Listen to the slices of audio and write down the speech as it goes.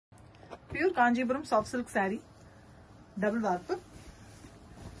pure kanchipuram soft silk saree, double vaarpu,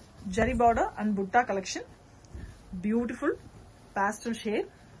 jari border and butta collection. Beautiful pastel shade,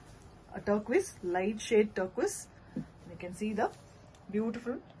 a turquoise, light shade turquoise. You can see the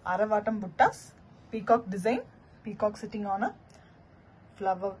beautiful aravatam buttas, peacock design, peacock sitting on a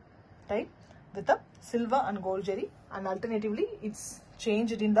flower type with a silver and gold jari, and alternatively it's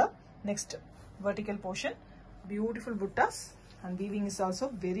changed in the next vertical portion. Beautiful buttas, and weaving is also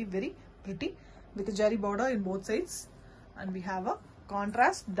very pretty with a jari border in both sides, and we have a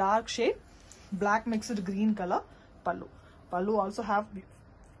contrast dark shade black mixed green color pallu. Pallu also have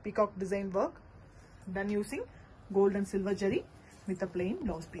peacock design work done using gold and silver jari with a plain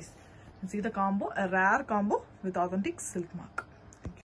blouse piece. You see the combo, a rare combo with authentic silk mark.